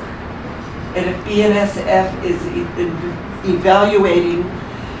together. And if BNSF is evaluating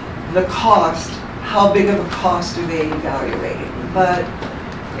the cost, how big of a cost are they evaluating? But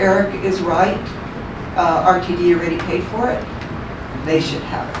Eric is right. RTD already paid for it. They should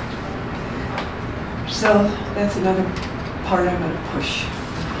have it. So that's another part I'm going to push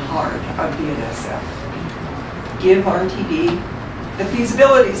hard on BNSF. Give RTD the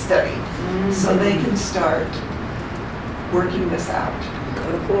feasibility study so they can start working this out.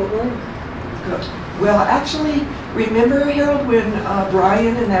 Go to Fort Worth. Good. Well, actually, remember, Harold, when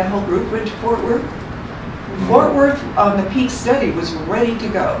Brian and that whole group went to Fort Worth? Fort Worth on the peak study was ready to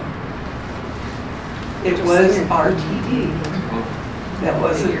go. It was RTD. That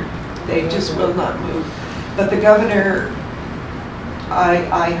wasn't, they just will not move. But the governor,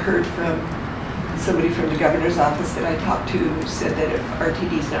 I heard from somebody from the governor's office that I talked to said that if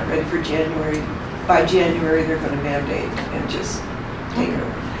RTD's not ready for January, by January they're going to mandate and just take it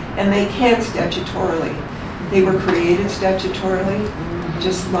over. And they can statutorily. They were created statutorily,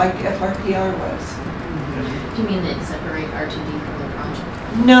 just like FRPR was. Do you mean they'd separate RTD from the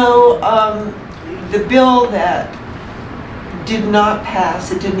project? No, the bill that did not pass,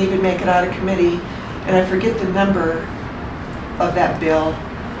 it didn't even make it out of committee, and I forget the number of that bill,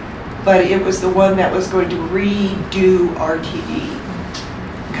 but it was the one that was going to redo RTD,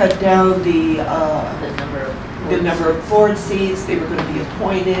 cut down the number of board seats. They were going to be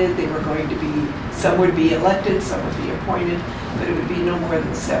appointed. They were going to be, some would be elected, some would be appointed, but it would be no more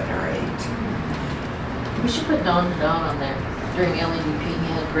than 7 or 8. We should put Don on there. During LEDP, he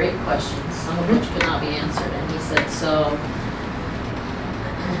had great questions, some of which could not be answered, and he said, so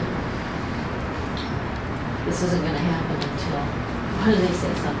this isn't going to happen until, what did they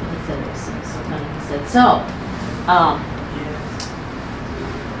say, something? He said it was so funny. He said, so,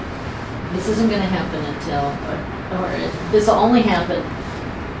 this isn't going to happen until, or this will only happen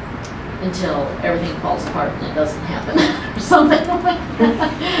until everything falls apart and it doesn't happen, or something like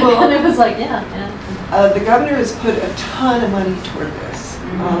that. Well, and it was like, yeah. The governor has put a ton of money toward this.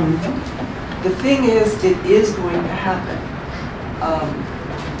 The thing is, it is going to happen.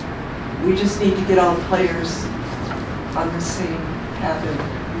 We just need to get all the players on the same pattern.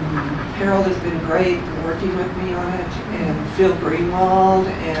 Harold has been great working with me on it, and Phil Greenwald,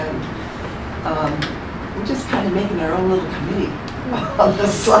 and we're just kind of making our own little committee on the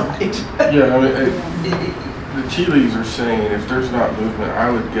side. Yeah, I mean, the tea leaves are saying if there's not movement, I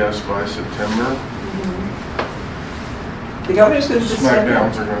would guess by September, the governor's going to decide.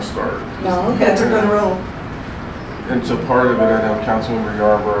 smackdowns are going to start. No, heads are going to roll. And so part of it, I know Councilmember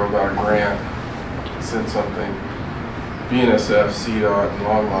Yarborough got a grant, said something. BNSF, CDOT, and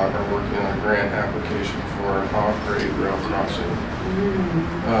Longmont are working on a grant application for an off-grade rail crossing.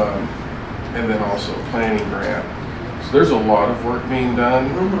 And then also a planning grant. So there's a lot of work being done.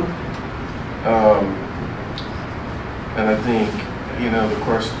 And I think, the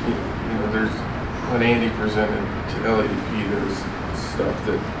question, there's, when Andy presented to LADP, there's stuff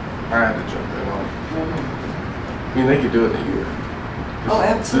that I had to jump in on. I mean, they could do it in a year. Oh,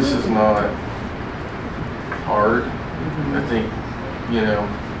 absolutely. This is not hard. I think,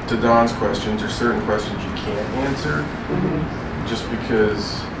 to Don's questions, there's certain questions you can't answer just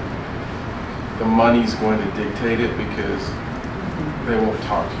because the money's going to dictate it, because they won't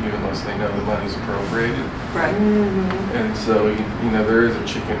talk to you unless they know the money's appropriated. Right. And so, you know, there is a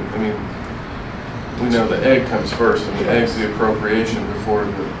chicken, I mean, we know the egg comes first, and the egg's the appropriation before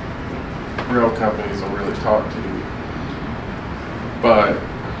the rail companies will really talk to you. But,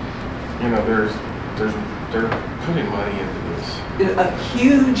 you know, they're putting money into this. A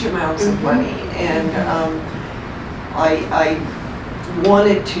huge amounts of money, and I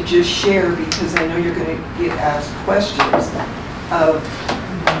wanted to just share, because I know you're going to get asked questions of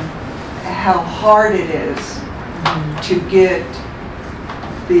how hard it is to get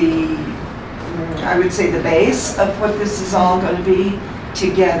the, I would say, the base of what this is all going to be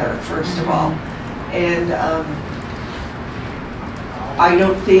together, first of all. And I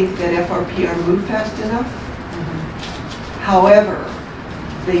don't think that FRPR moved fast enough. However,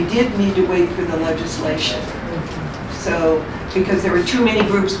 they did need to wait for the legislation. So, because there were too many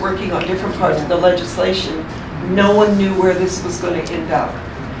groups working on different parts of the legislation, no one knew where this was going to end up.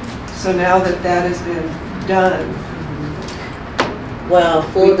 So now that that has been done. Well,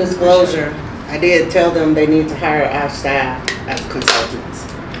 full disclosure, I did tell them they need to hire our staff as consultants.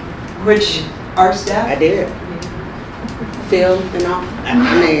 Which, our staff? I did. Phil and all, I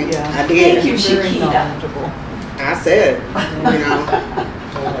mean, I did. Thank you, Very Shakita. knowledgeable. I said, you know.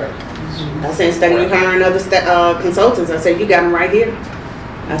 I said, instead of you hiring other consultants, I said, you got them right here.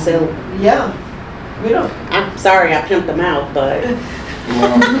 I said, Yeah, we don't. I'm sorry I pimped them out, but.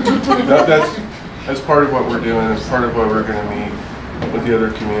 Well, that's part of what we're doing. It's part of what we're going to meet with the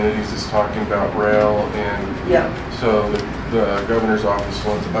other communities, is talking about rail. And Yeah. so the governor's office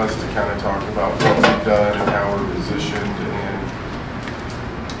wants us to kind of talk about what we've done and how we're positioned,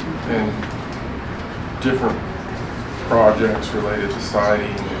 and different projects related to siding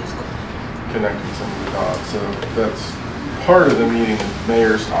and connecting some of the dots. So that's part of the meeting the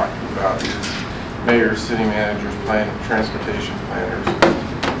mayor's talking about, is mayors, city managers, transportation planners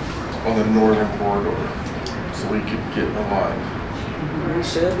on the northern corridor, so we could get aligned. We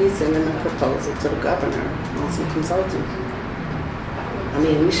should be sending a proposal to the governor on some consulting. I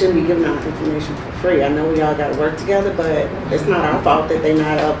mean, we shouldn't be giving out information for free. I know we all got to work together, but it's not our fault that they're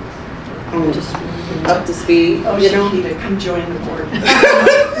not up to speed. Oh, you know? Shakita, come join the board.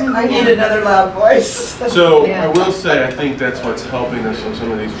 I need another loud voice. So I will say, I think that's what's helping us on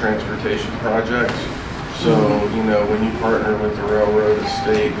some of these transportation projects. So, you know, when you partner with the railroad, the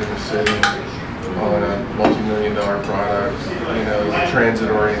state, and the city on a multi-million-dollar product, you know, the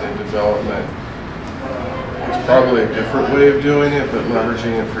transit-oriented development, it's probably a different way of doing it, but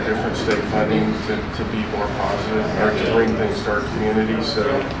leveraging it for different state funding to be more positive, or to bring things to our community. So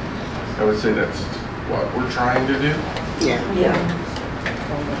I would say that's what we're trying to do. Yeah.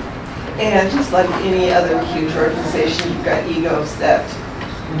 And just like any other huge organization, you've got egos that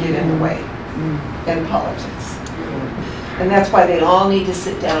get in the way, and politics. And that's why they all need to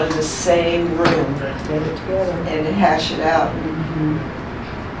sit down in the same room and hash it out.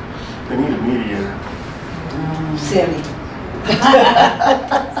 They need a mediator. Sandy.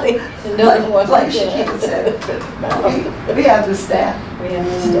 Another one. Like Shakita said, we have the staff. We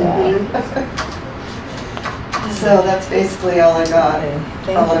understand. So that's basically all I got.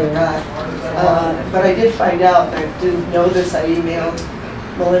 Thank All I've you. got. But I did find out, and I didn't know this, I emailed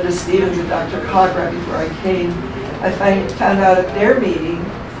Melinda Stevens and Dr. Cog right before I came. I found out at their meeting,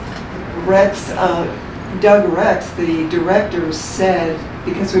 Doug Rex, the director, said,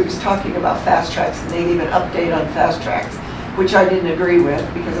 because we was talking about fast tracks, and they gave an update on fast tracks, which I didn't agree with,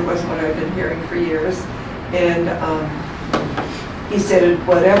 because it wasn't what I've been hearing for years. And he said,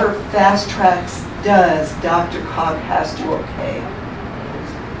 whatever fast tracks does, Dr. Cog has to okay.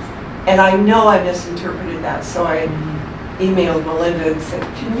 And I know I misinterpreted that, so I emailed Melinda and said,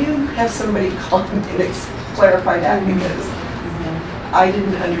 can you have somebody call me and clarify that, because I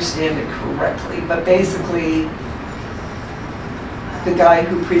didn't understand it correctly. But basically, the guy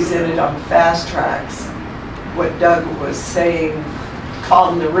who presented on fast tracks, what Doug was saying,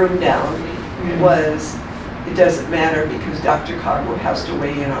 calming the room down, was it doesn't matter because Dr. Cogwood has to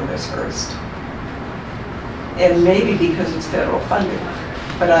weigh in on this first. And maybe because it's federal funding,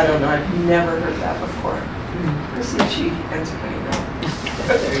 but I don't know, I've never heard that before. Let's see if she answers my email.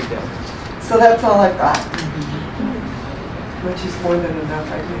 There you go. So that's all I've got, which is more than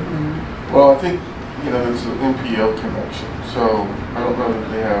enough, I think. Well, I think, you know, there's an MPO connection, so I don't know that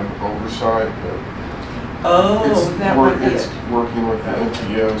they have oversight, but it's working with the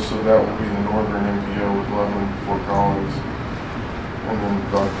MPO, so that will be the northern MPO with Loveland, Fort Collins, and then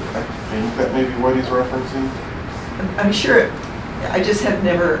I think that may be what he's referencing. I'm sure, I just have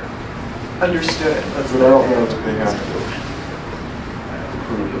never understood it. But I don't know that they have to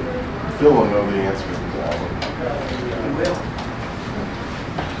prove it. Phil will know the answer to that one. You will.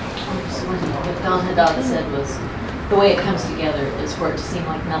 what Don Haddad said was, the way it comes together is for it to seem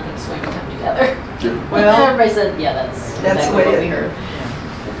like nothing's going to come together. Well, And everybody said, yeah, that's the exactly way what it- we heard.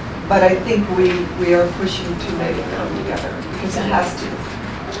 but I think we are pushing to make it come together because it has to.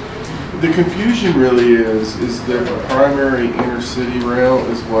 The confusion really is that the primary intercity rail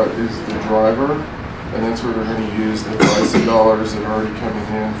is what is the driver, and that's where they're going to use the FICA dollars that are already coming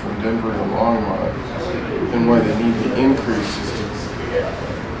in from Denver to Longmont, and why they need the increases to.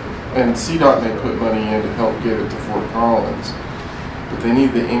 And CDOT may put money in to help get it to Fort Collins, but they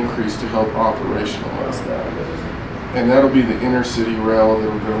need the increase to help operationalize that. And that'll be the intercity rail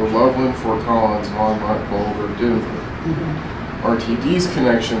that'll go Loveland, Fort Collins, Longmont, Boulder, Denver. RTD's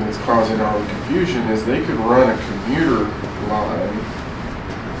connection that's causing all the confusion is they could run a commuter line,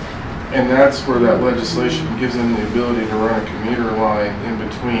 and that's where that legislation gives them the ability to run a commuter line in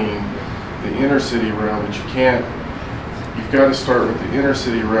between the intercity rail, but you can't. You've got to start with the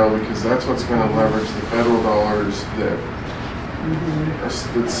intercity rail because that's what's going to leverage the federal dollars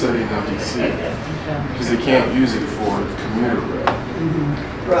that's setting in DC, because they can't use it for the commuter rail.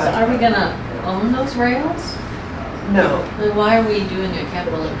 So are we gonna own those rails? No. Then why are we doing a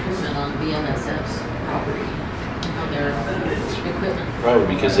capital improvement on BNSF's property, on their equipment?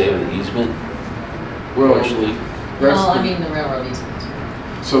 Probably because they have an easement, Well, partially. that's Well, I the- mean the railroad easements.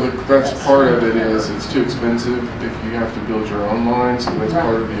 So that's part of it is it's too expensive if you have to build your own line, so that's Right.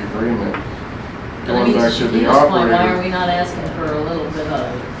 part of the agreement. But I Going mean, back to to the Shakira's point, why are operator, we not asking for a little bit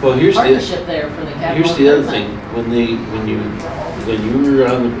of Well, here's the partnership there for the capital here's the other improvement? thing. When you were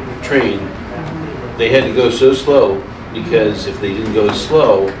on the train, they had to go so slow because if they didn't go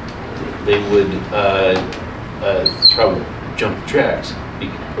slow, they would probably jump the tracks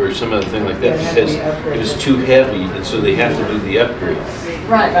or some other thing like that because it was too heavy, and so they have to do the upgrade.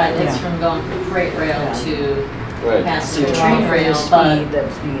 Right, it's Yeah. from going from freight rail to Right. passenger To train offer the rail, speed but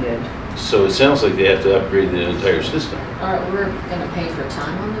that's needed. So it sounds like they have to upgrade the entire system. we're gonna pay for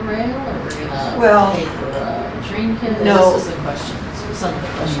time on the rail, or we're gonna Well, pay for train kit? no. This is the questions, some of the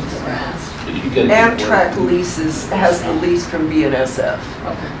questions that were asked. But you gotta get Amtrak leases, has the lease from BNSF.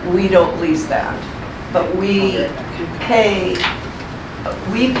 Okay. We don't lease that, but we pay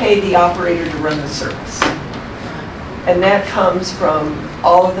the operator to run the service. And that comes from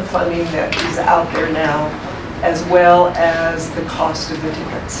all of the funding that is out there now, as well as the cost of the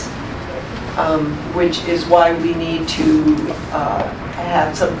tickets. Which is why we need to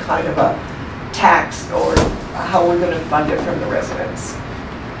have some kind of a tax or how we're going to fund it from the residents.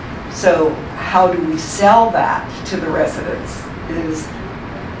 So how do we sell that to the residents is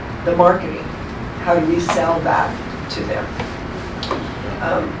the marketing. How do we sell that to them?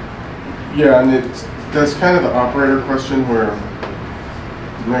 yeah, and that's kind of the operator question where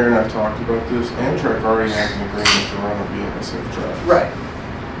the mayor and I talked about this. Amtrak already has an agreement to run a BNSF track. Right.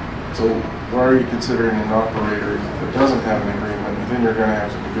 So why are you considering an operator that doesn't have an agreement, and then you're going to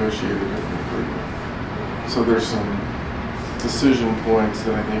have to negotiate a different agreement? So there's some decision points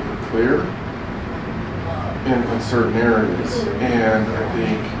that I think are clear in certain areas, and I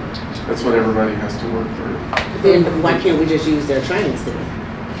think that's what everybody has to work through. Then why can't we just use their trains then?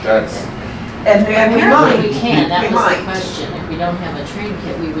 That's, And we might. Apparently we can, that We was the might. question. If we don't have a train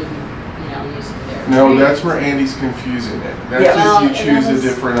kit, we wouldn't, use their no, train. that's where Andy's confusing it. That's Yeah. Well, if you and choose that a was-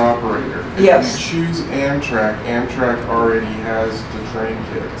 different operator. If Yes. you choose Amtrak, Amtrak already has the train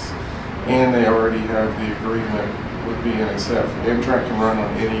kits, and they already have the agreement with BNSF. Amtrak can run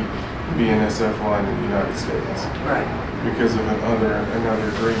on any BNSF line in the United States Right, because of another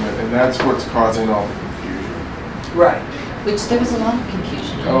agreement, and that's what's causing all the confusion. right. Which there was a lot of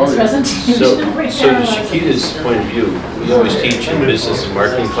confusion in Oh, this yeah. presentation. So, We so had a to lot of Shakita's confusion. point of view, we always teach in business and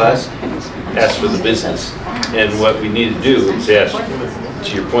marketing class, ask for the business. And what we need to do is ask,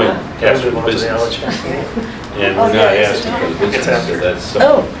 to your point, ask for the business. And we're not asking for the business, so that's something.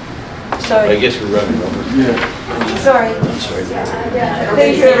 Oh, I sorry, guess we're running over. Yeah. sorry. I'm sorry.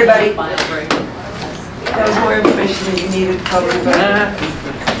 Thank you, everybody. That was more information than you needed probably, but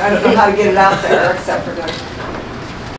I don't know how to get it out there except for the